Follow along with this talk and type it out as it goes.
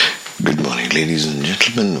Ladies and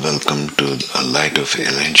gentlemen, welcome to a Light of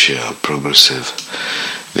Elancia Progressive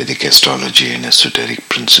Vedic Astrology and Esoteric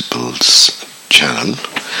Principles channel.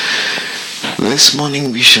 This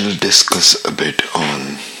morning we shall discuss a bit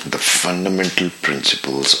on the fundamental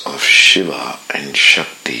principles of Shiva and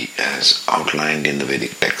Shakti as outlined in the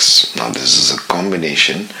Vedic texts. Now this is a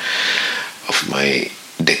combination of my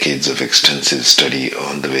decades of extensive study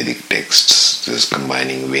on the Vedic texts. This is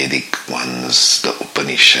combining Vedic ones, the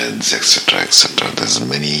Upanishads, etc., etc. There's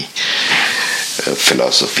many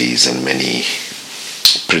philosophies and many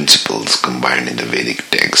principles combined in the Vedic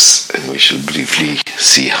texts, and we shall briefly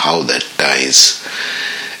see how that ties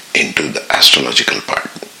into the astrological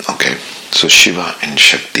part. Okay, so Shiva and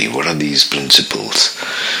Shakti, what are these principles?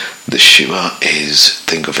 The Shiva is,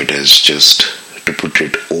 think of it as just, to put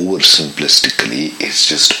it oversimplistically, it's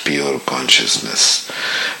just pure consciousness.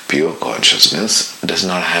 Pure consciousness does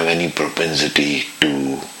not have any propensity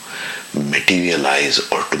to materialize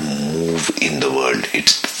or to move in the world.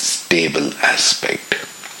 It's the stable aspect.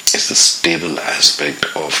 It's the stable aspect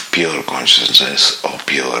of pure consciousness or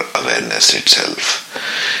pure awareness itself.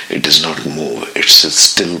 It does not move. It's a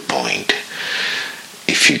still point.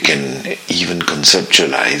 If you can even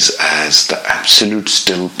conceptualize as the absolute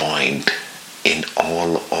still point in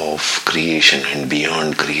all of creation and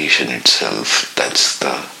beyond creation itself, that's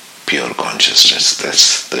the pure consciousness,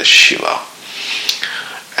 that's the Shiva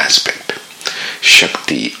aspect.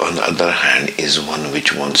 Shakti, on the other hand, is one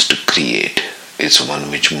which wants to create. It's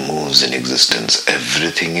one which moves in existence.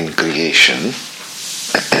 Everything in creation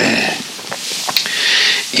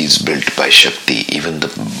is built by Shakti. Even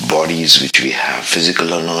the bodies which we have,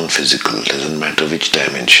 physical or non-physical, doesn't matter which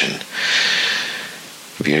dimension.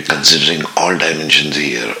 We are considering all dimensions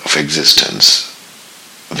here of existence.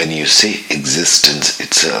 When you say existence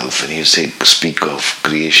itself, when you speak of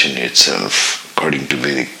creation itself, according to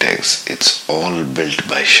Vedic texts, it's all built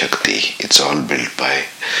by Shakti. It's all built by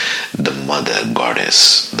the mother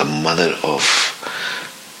goddess, the mother of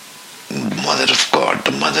God,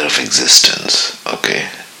 the mother of existence. Okay,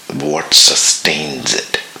 what sustains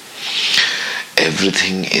it?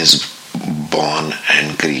 Everything is born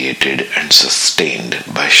and created and sustained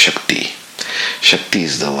by Shakti. Shakti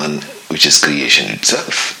is the one which is creation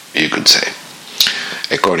itself, you could say,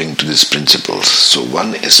 according to these principles. So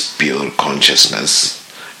one is pure consciousness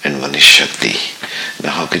and one is Shakti.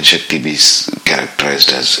 Now how can Shakti be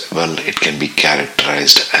characterized as? Well, it can be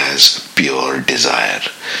characterized as pure desire,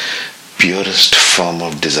 purest form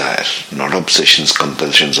of desire, not obsessions,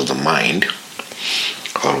 compulsions of the mind,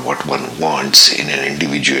 or what one wants in an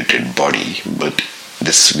individuated body, but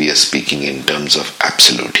this we are speaking in terms of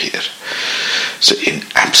absolute here. So in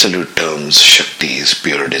absolute terms, Shakti is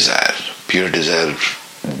pure desire. Pure desire,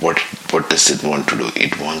 what does it want to do?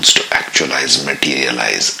 It wants to actualize,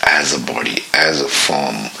 materialize as a body, as a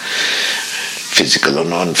form, physical or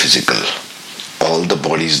non-physical. All the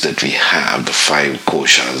bodies that we have, the 5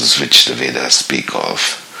 koshas which the Vedas speak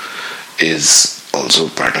of, is also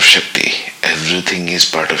part of Shakti. Everything is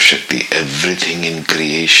part of Shakti. Everything in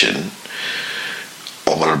creation,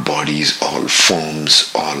 all bodies, all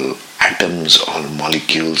forms, all atoms, all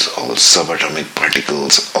molecules, all subatomic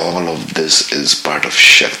particles, all of this is part of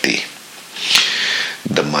Shakti,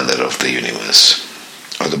 the mother of the universe,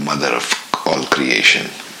 or the mother of all creation.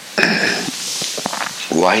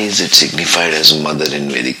 Why is it signified as mother in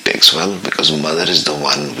Vedic texts? Well, because mother is the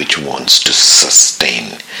one which wants to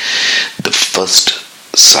sustain. The first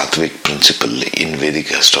Sattvic principle in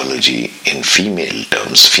Vedic astrology, in female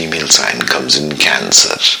terms, female sign comes in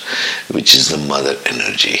Cancer, which is the mother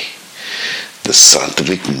energy. The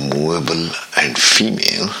Sattvic movable and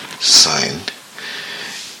female sign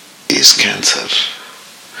is Cancer,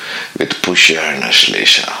 with Pushya and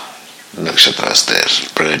Ashlesha nakshatras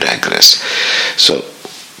there, but I digress. So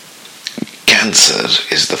Cancer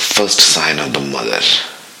is the first sign of the mother.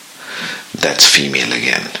 That's female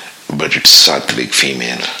again, but it's Sattvic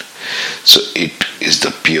female. So it is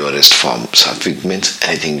the purest form. Sattvic means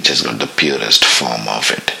anything which has got the purest form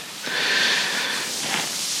of it.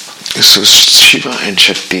 So Shiva and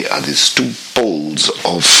Shakti are these 2 poles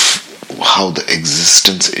of how the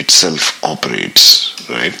existence itself operates,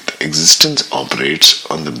 right? Existence operates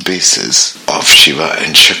on the basis of Shiva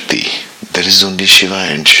and Shakti. There is only Shiva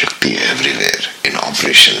and Shakti everywhere in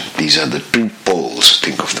operation. These are the 2 poles.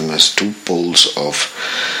 Think of them as 2 poles of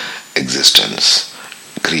existence.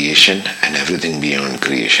 Creation and everything beyond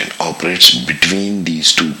creation operates between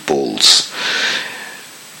these 2 poles.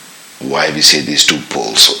 Why we say these 2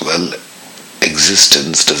 poles? Well,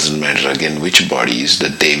 existence, doesn't matter again which bodies, the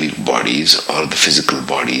Devic bodies or the physical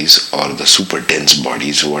bodies or the super dense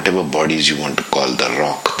bodies, whatever bodies you want to call, the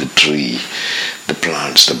rock, the tree, the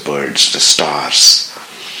plants, the birds, the stars,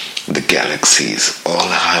 the galaxies, all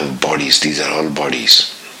have bodies. These are all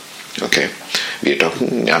bodies. Okay? We are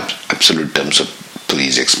talking absolute terms, so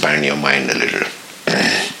please expand your mind a little.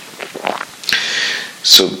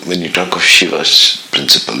 So when you talk of Shiva's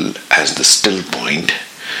principle as the still point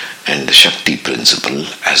and the Shakti principle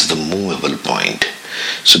as the movable point,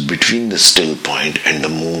 so between the still point and the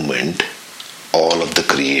movement, all of the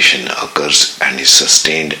creation occurs and is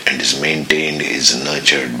sustained and is maintained, is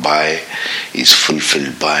nurtured by, is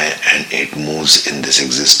fulfilled by, and it moves in this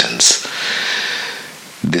existence.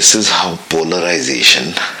 This is how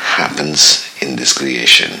polarization happens in this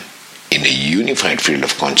creation. In a unified field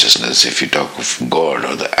of consciousness, if you talk of God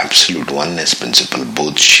or the absolute oneness principle,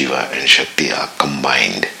 both Shiva and Shakti are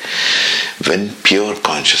combined. When pure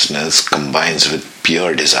consciousness combines with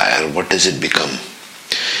pure desire, what does it become?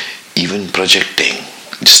 Even projecting.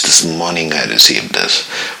 Just this morning I received this.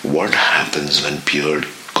 What happens when pure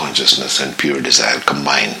consciousness and pure desire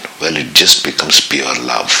combine? Well, it just becomes pure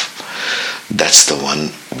love. That's the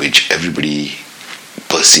one which everybody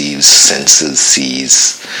perceives, senses,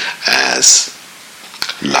 sees as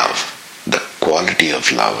love. The quality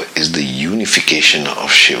of love is the unification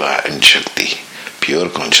of Shiva and Shakti, pure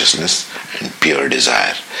consciousness and pure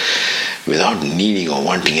desire. Without needing or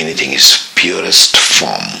wanting anything, its purest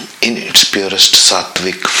form, in its purest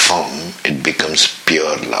sattvic form, it becomes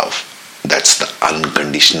pure love. That's the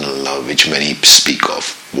unconditional love which many speak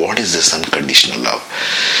of. What is this unconditional love?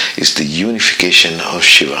 It's the unification of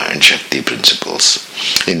Shiva and Shakti principles.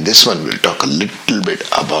 In this one, we'll talk a little bit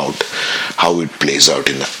about how it plays out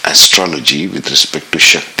in astrology with respect to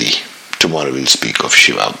Shakti. Tomorrow we'll speak of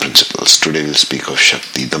Shiva principles. Today we'll speak of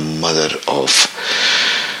Shakti, the mother of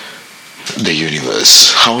the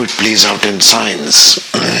universe. How it plays out in science.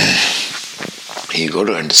 You got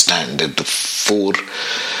to understand that the four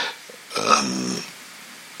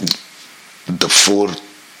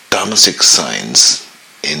tamasic signs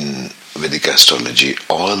in Vedic astrology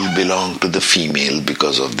all belong to the female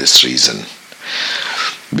because of this reason.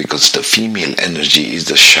 Because the female energy is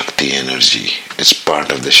the Shakti energy. It's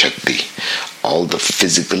part of the Shakti. All the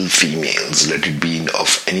physical females, let it be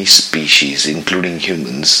of any species, including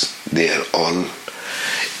humans, they are all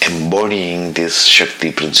embodying this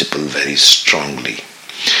Shakti principle very strongly.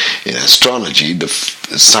 In astrology, the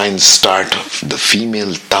signs start, the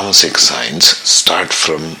female tamasic signs start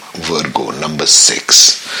from Virgo, number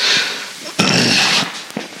 6.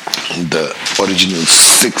 The original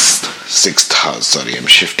sixth house. Sorry, I'm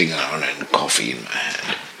shifting around and coffee in my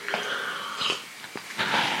hand.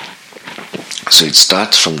 So it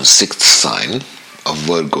starts from the 6th sign of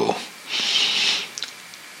Virgo.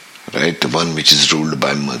 Right, the one which is ruled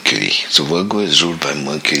by Mercury. So Virgo is ruled by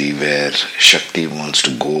Mercury, where Shakti wants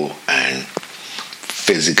to go and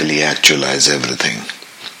physically actualize everything.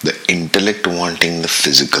 The intellect wanting the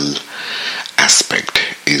physical aspect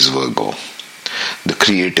is Virgo. The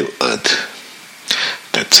creative earth,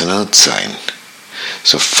 that's an earth sign.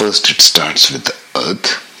 So first it starts with the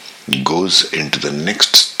earth, goes into the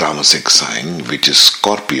next tamasic sign, which is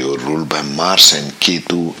Scorpio, ruled by Mars and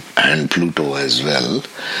Ketu and Pluto as well.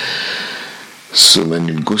 So when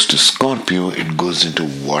it goes to Scorpio, it goes into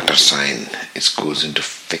water sign, it goes into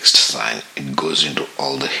fixed sign, it goes into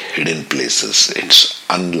all the hidden places, it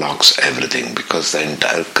unlocks everything, because the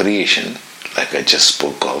entire creation, like I just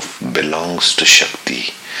spoke of, belongs to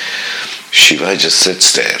Shakti. Shiva just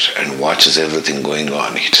sits there and watches everything going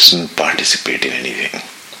on. He doesn't participate in anything.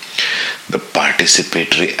 The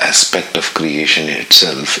participatory aspect of creation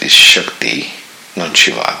itself is Shakti, not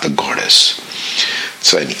Shiva, the goddess.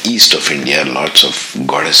 So in east of India, lots of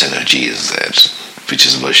goddess energy is there, which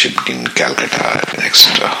is worshipped in Calcutta,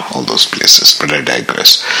 etc., all those places. But I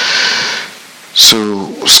digress.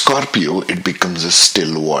 So Scorpio, it becomes a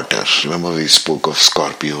still water. Remember we spoke of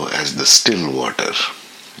Scorpio as the still water.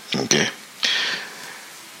 Okay.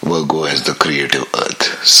 Virgo as the creative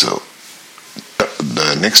earth. So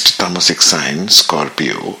the next tamasic sign,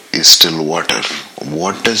 Scorpio, is still water.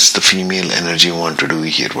 What does the female energy want to do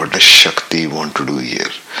here? What does Shakti want to do here?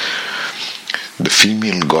 The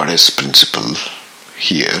female goddess principle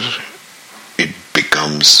here, it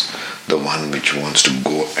becomes the one which wants to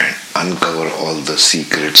go and uncover all the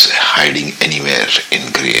secrets hiding anywhere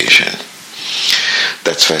in creation.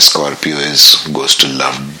 That's why Scorpio goes to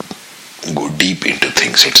love, go deep into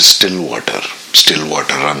things. It is still water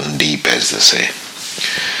run deep, as they say.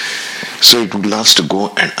 So it loves to go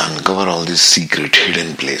and uncover all these secret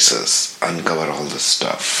hidden places, uncover all the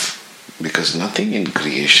stuff because nothing in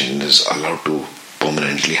creation is allowed to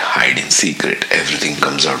permanently hide in secret. Everything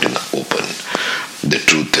comes out in the open. The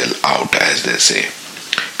truth will out, as they say.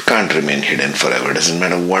 It can't remain hidden forever. Doesn't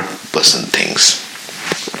matter what person thinks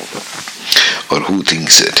or who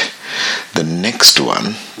thinks it. The next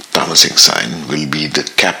one, tamasic sign, will be the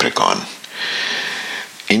Capricorn.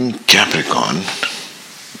 In Capricorn,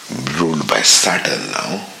 ruled by Saturn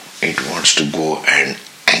now, it wants to go and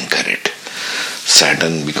anchor it.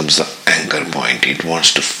 Saturn becomes the anchor point. It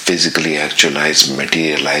wants to physically actualize,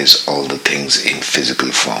 materialize all the things in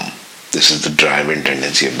physical form. This is the drive and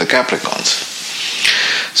tendency of the Capricorns.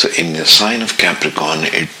 So in the sign of Capricorn,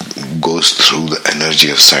 it goes through the energy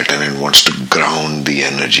of Saturn and wants to ground the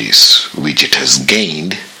energies which it has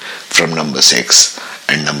gained from number 6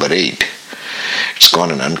 and number 8. It's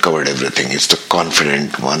gone and uncovered everything. It's the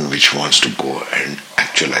confident one which wants to go and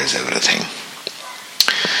actualize everything.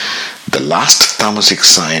 The last tamasic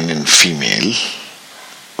sign in female,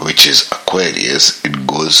 which is Aquarius, it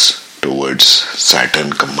goes towards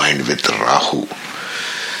Saturn combined with Rahu.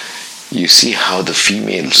 You see how the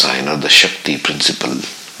female sign or the Shakti principle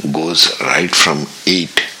goes right from 8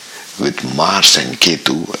 with Mars and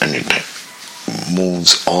Ketu, and it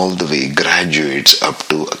moves all the way, graduates up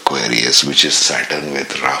to Aquarius, which is Saturn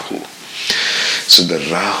with Rahu. So the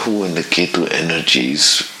Rahu and the Ketu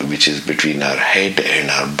energies, which is between our head and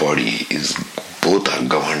our body, is both are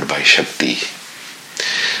governed by Shakti.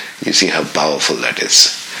 You see how powerful that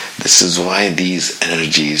is. This is why these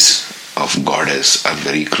energies of goddess are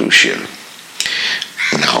very crucial.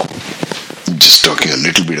 Now, just talking a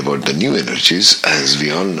little bit about the new energies. As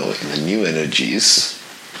we all know, in the new energies,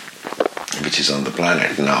 which is on the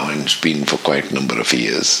planet now and it's been for quite a number of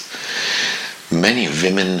years, many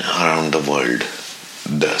women around the world,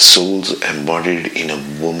 the souls embodied in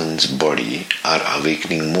a woman's body are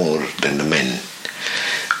awakening more than the men.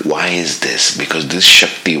 Why is this? Because this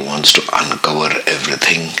Shakti wants to uncover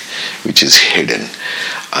everything which is hidden,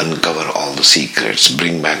 uncover all the secrets,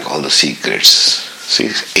 bring back all the secrets. See,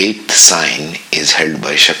 8th sign is held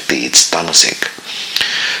by Shakti, it's tamasic.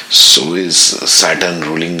 So is Saturn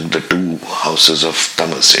ruling the 2 houses of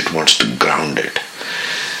tamas. It wants to ground it.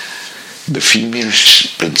 The female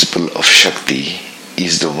principle of Shakti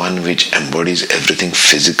is the one which embodies everything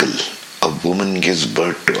physical. A woman gives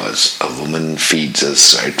birth to us. A woman feeds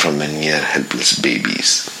us right from when we are helpless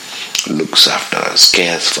babies, looks after us,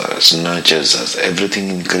 cares for us, nurtures us. Everything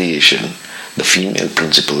in creation, the female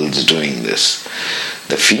principle is doing this.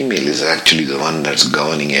 The female is actually the one that's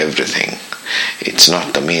governing everything. It's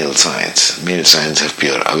not the male signs. Male signs have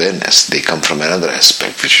pure awareness. They come from another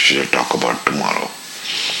aspect which we shall talk about tomorrow.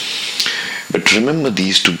 But remember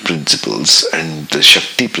these 2 principles and the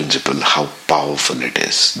Shakti principle, how powerful it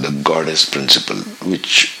is. The goddess principle,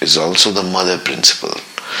 which is also the mother principle.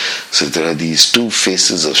 So there are these 2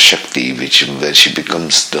 faces of Shakti, where she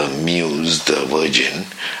becomes the muse, the virgin,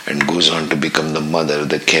 and goes on to become the mother,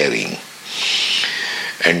 the caring,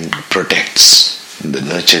 and protects. The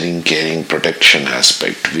nurturing, caring, protection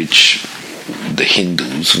aspect, which the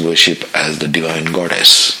Hindus worship as the divine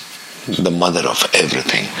goddess, the mother of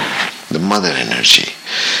everything, the mother energy.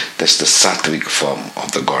 That's the sattvic form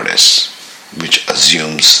of the goddess, which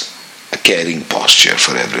assumes a caring posture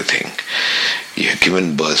for everything. You have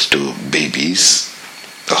given birth to babies,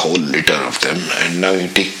 a whole litter of them, and now you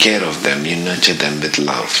take care of them, you nurture them with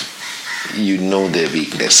love. You know their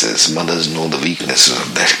weaknesses. Mothers know the weaknesses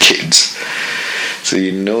of their kids. So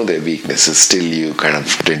you know their weaknesses, still you kind of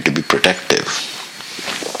tend to be protective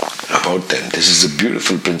about them. This is a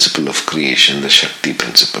beautiful principle of creation, the Shakti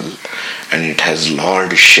principle, and it has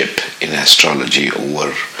lordship in astrology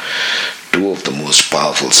over 2 of the most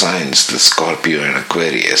powerful signs, the Scorpio and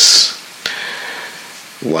Aquarius.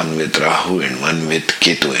 One with Rahu and one with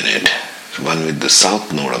Ketu in it. One with the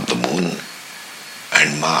south node of the moon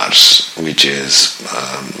and Mars, which is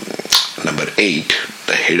number 8,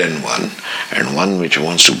 the hidden one, and one which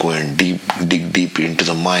wants to go and dig deep into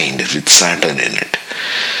the mind with Saturn in it.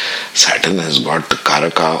 Saturn has got the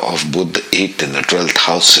Karaka of both the 8th and the 12th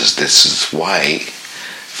houses. This is why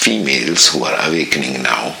females who are awakening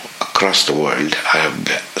now across the world have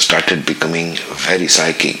started becoming very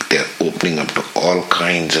psychic. They are opening up to all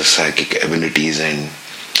kinds of psychic abilities and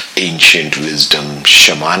ancient wisdom,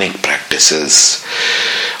 shamanic practices,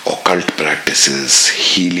 occult practices,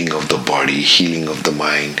 healing of the body, healing of the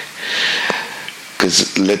mind.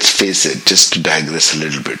 Because let's face it, just to digress a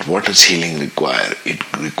little bit, what does healing require? It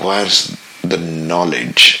requires the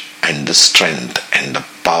knowledge and the strength and the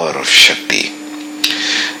power of Shakti.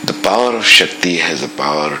 The power of Shakti has the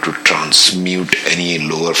power to transmute any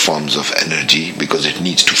lower forms of energy, because it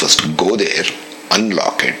needs to first go there,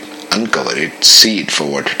 unlock it, uncover it, see it for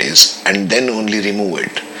what it is, and then only remove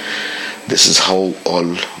it. This is how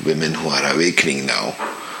all women who are awakening now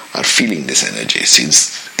are feeling this energy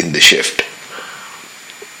since in the shift.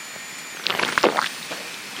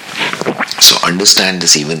 So understand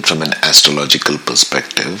this even from an astrological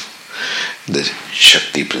perspective. The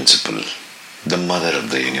Shakti principle, the mother of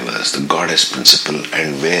the universe, the goddess principle,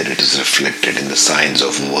 and where it is reflected in the signs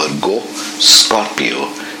of Virgo,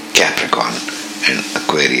 Scorpio, Capricorn, and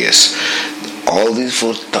Aquarius. All these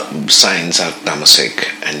four signs are tamasic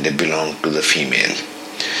and they belong to the female.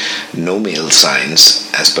 No male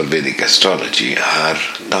signs, as per Vedic astrology, are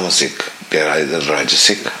tamasic. They are either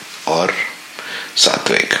rajasic or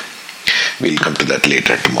sattvic. We'll come to that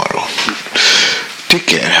later tomorrow. Take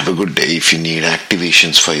care. Have a good day. If you need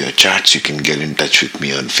activations for your charts, you can get in touch with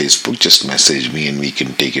me on Facebook. Just message me and we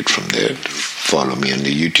can take it from there. Follow me on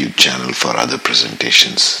the YouTube channel for other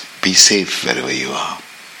presentations. Be safe wherever you are.